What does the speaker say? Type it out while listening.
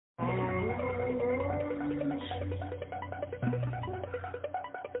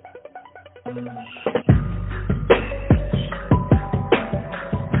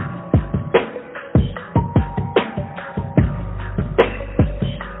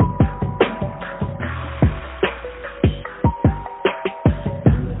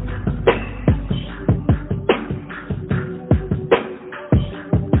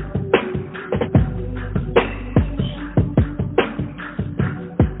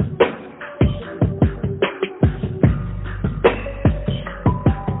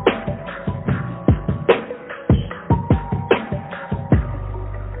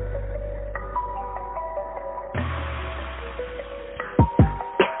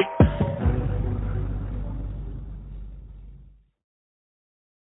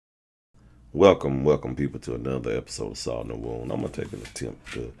Welcome people to another episode of Salt in the Wound. I'm going to take an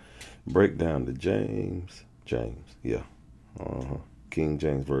attempt to break down the King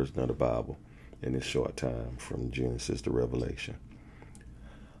James Version of the Bible in this short time from Genesis to Revelation.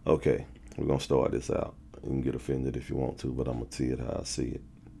 Okay, we're going to start this out. You can get offended if you want to, but I'm going to see it how I see it.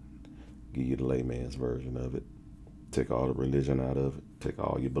 Give you the layman's version of it. Take all the religion out of it. Take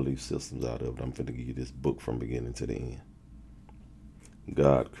all your belief systems out of it. I'm going to give you this book from beginning to the end.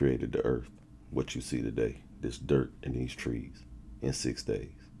 God created the earth, what you see today, this dirt and these trees, in 6 days.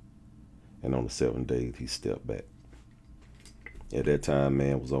 And on the 7th day, he stepped back. At that time,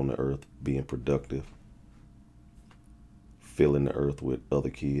 man was on the earth being productive, filling the earth with other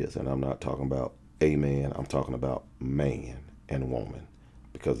kids. And I'm not talking about a man, I'm talking about man and woman.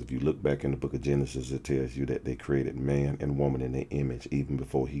 Because if you look back in the book of Genesis, it tells you that they created man and woman in their image even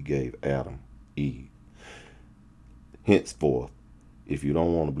before he gave Adam, Eve. Henceforth, if you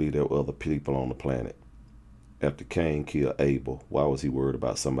don't want to believe there were other people on the planet, after Cain killed Abel, why was he worried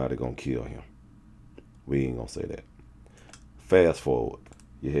about somebody going to kill him? We ain't going to say that. Fast forward,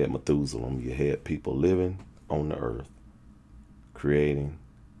 you had Methuselah, you had people living on the earth, creating,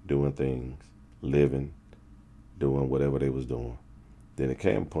 doing things, living, doing whatever they was doing. Then it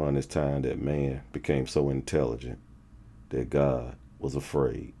came upon this time that man became so intelligent that God was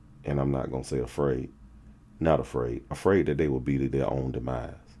afraid. And I'm not going to say afraid. Not afraid that they would be to their own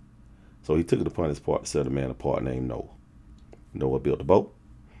demise. So he took it upon his part to set a man apart named Noah. Noah built a boat.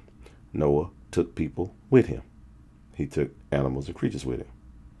 Noah took people with him. He took animals and creatures with him.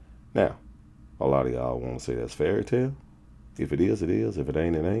 Now, a lot of y'all want to say that's fairy tale. If it is, it is. If it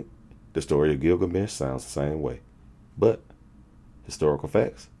ain't, it ain't. The story of Gilgamesh sounds the same way. But historical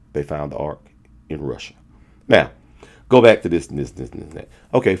facts, they found the ark in Russia. Now, go back to this and that.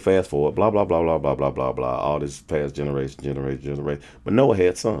 Okay, fast forward, blah, blah, blah, blah, blah, blah, blah, blah. All this past generation. But Noah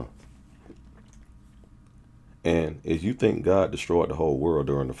had sons. And if you think God destroyed the whole world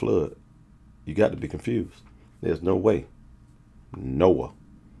during the flood, you got to be confused. There's no way Noah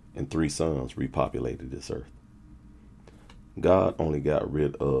and 3 sons repopulated this earth. God only got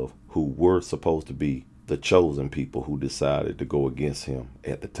rid of who were supposed to be the chosen people who decided to go against him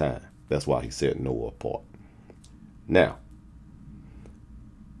at the time. That's why he set Noah apart. Now,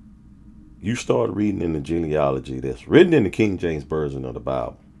 you start reading in the genealogy that's written in the King James Version of the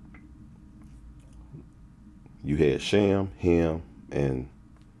Bible. You had Shem, Ham, and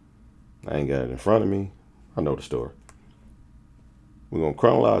I ain't got it in front of me. I know the story. We're going to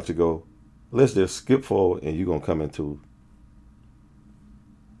chronologically go. Let's just skip forward and you're going to come into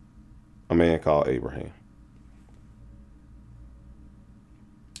a man called Abraham,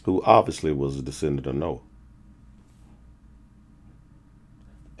 who obviously was a descendant of Noah.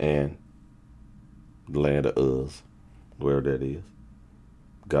 And the land of Uz, where that is,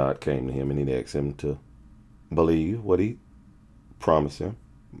 God came to him and he asked him to believe what he promised him,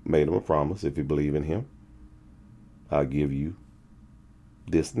 made him a promise. If you believe in him, I'll give you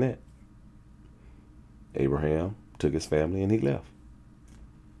this and that. Abraham took his family and he left.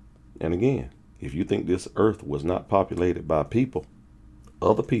 And again, if you think this earth was not populated by people,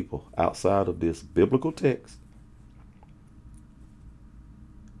 other people outside of this biblical text,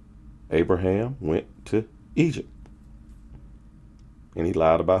 Abraham went to Egypt. And he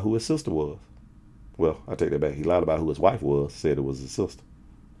lied about who his sister was. Well, I take that back. He lied about who his wife was, said it was his sister.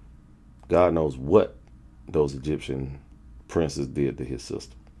 God knows what those Egyptian princes did to his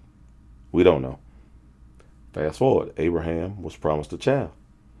sister. We don't know. Fast forward, Abraham was promised a child.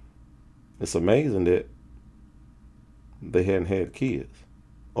 It's amazing that they hadn't had kids.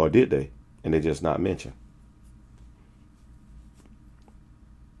 Or did they? And they just not mentioned.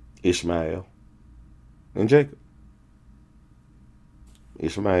 Ishmael and Jacob.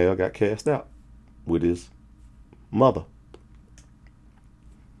 Ishmael got cast out with his mother.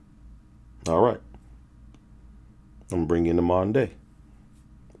 All right. I'm going to bring you in the modern day.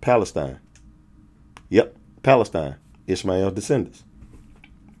 Palestine. Yep, Palestine. Ishmael's descendants.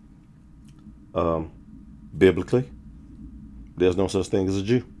 Biblically, there's no such thing as a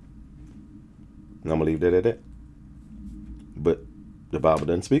Jew. And I'm going to leave that at that. But the Bible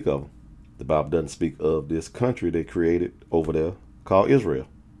doesn't speak of them. The Bible doesn't speak of this country they created over there called Israel.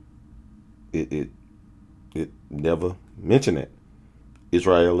 It never mentioned that.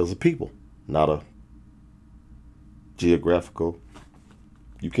 Israel is a people, not a geographical.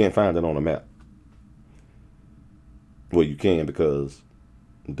 You can't find it on a map. Well, you can because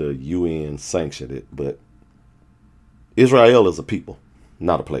the UN sanctioned it, but Israel is a people,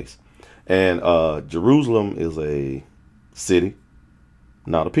 not a place. And Jerusalem is a city,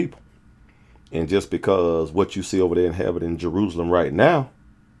 not a people. And just because what you see over there inhabiting Jerusalem right now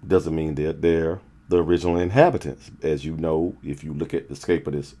doesn't mean that they're the original inhabitants. As you know, if you look at the scape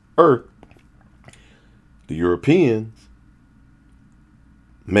of this earth, the Europeans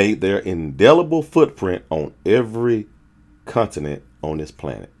made their indelible footprint on every continent on this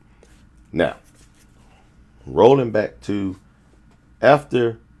planet. Now, rolling back to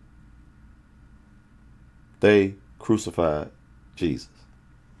after they crucified Jesus,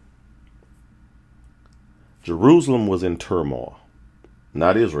 Jerusalem was in turmoil.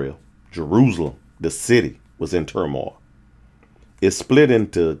 Not Israel. Jerusalem, the city, was in turmoil. It split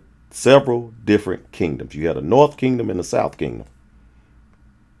into several different kingdoms. You had a north kingdom and a south kingdom.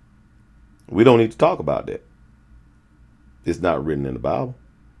 We don't need to talk about that. It's not written in the Bible.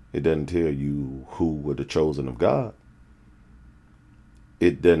 It doesn't tell you who were the chosen of God.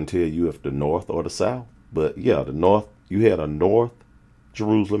 It doesn't tell you if the north or the south. But yeah, the north, you had a north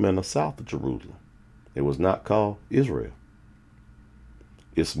Jerusalem and a south of Jerusalem. It was not called Israel.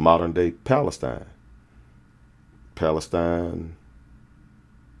 It's modern day Palestine. Palestine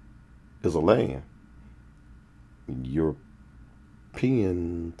is a land.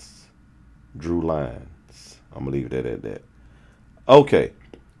 Europeans drew lines. I'm going to leave that at that. Okay,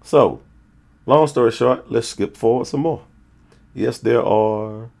 so long story short, let's skip forward some more. Yes, there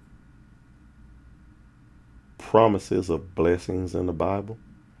are promises of blessings in the Bible,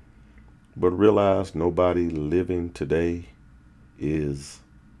 but realize nobody living today is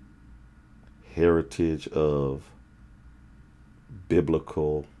heritage of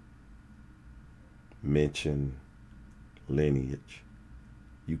biblical mention lineage.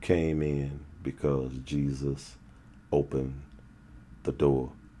 You came in because Jesus opened the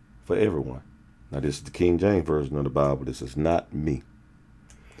door for everyone. Now, this is the King James Version of the Bible. This is not me.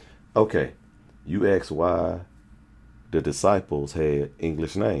 Okay, you ask why the disciples had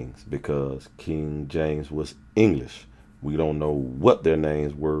English names. Because King James was English. We don't know what their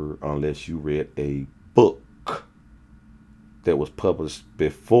names were unless you read a book that was published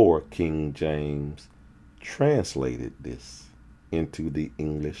before King James translated this into the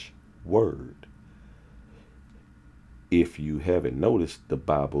English word. If you haven't noticed, the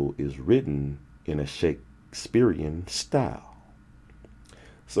Bible is written in a Shakespearean style.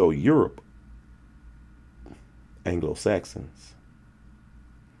 So Europe, Anglo-Saxons,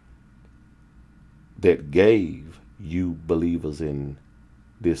 that gave you believers in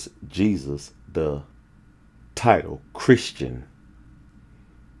this Jesus the title Christian,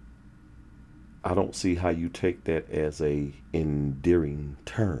 I don't see how you take that as a endearing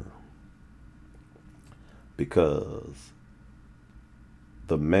term, because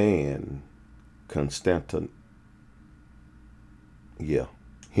the man Constantine,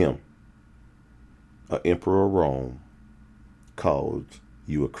 him, an emperor of Rome, called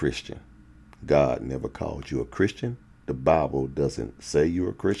you a Christian. God never called you a Christian. The Bible doesn't say you're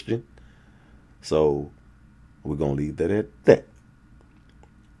a Christian. So we're going to leave that at that.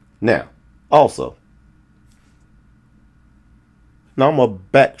 Now, also, now I'm going to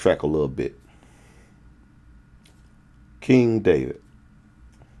backtrack a little bit. King David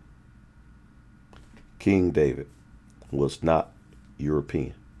was not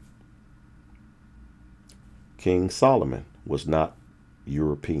European. King Solomon was not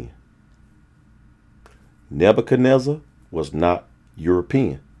European. Nebuchadnezzar was not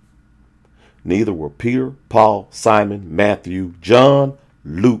European. Neither were Peter, Paul, Simon, Matthew, John,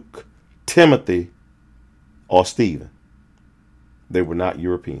 Luke, Timothy, or Stephen. They were not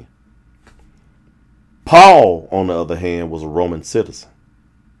European. Paul, on the other hand, was a Roman citizen.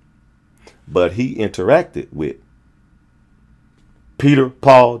 But he interacted with Peter,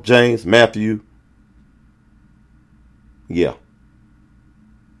 Paul, James, Matthew. Yeah.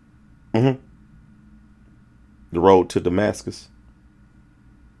 The road to Damascus,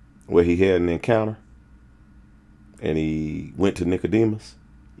 where he had an encounter and he went to Nicodemus.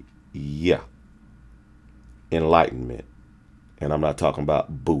 Yeah. Enlightenment. And I'm not talking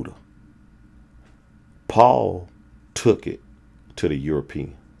about Buddha. Paul took it to the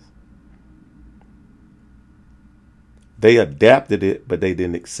Europeans. They adapted it, but they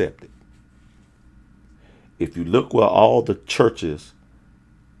didn't accept it. If you look where all the churches'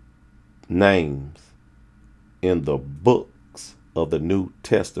 names in the books of the New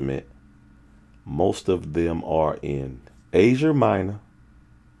Testament, most of them are in Asia Minor,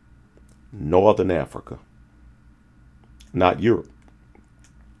 Northern Africa, not Europe.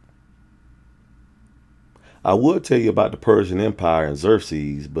 I would tell you about the Persian Empire and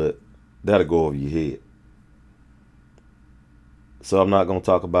Xerxes, but that'll go over your head. So I'm not going to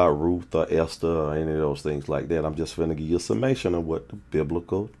talk about Ruth or Esther or any of those things like that. I'm just going to give you a summation of what the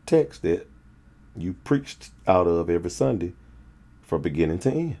biblical text that you preached out of every Sunday from beginning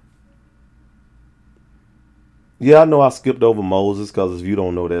to end. Yeah, I know I skipped over Moses because if you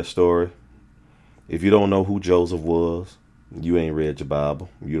don't know that story, if you don't know who Joseph was, you ain't read your Bible.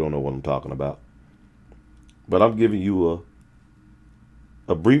 You don't know what I'm talking about. But I'm giving you a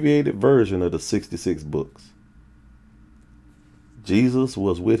abbreviated version of the 66 books. Jesus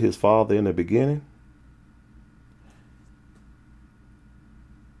was with his Father in the beginning.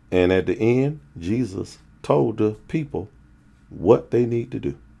 And at the end, Jesus told the people what they need to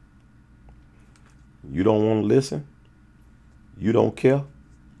do. You don't want to listen. You don't care.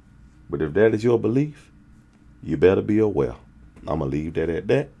 But if that is your belief, you better be aware. I'm going to leave that at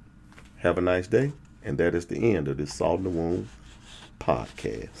that. Have a nice day. And that is the end of this Salt in the Wound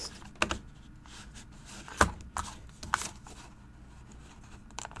podcast.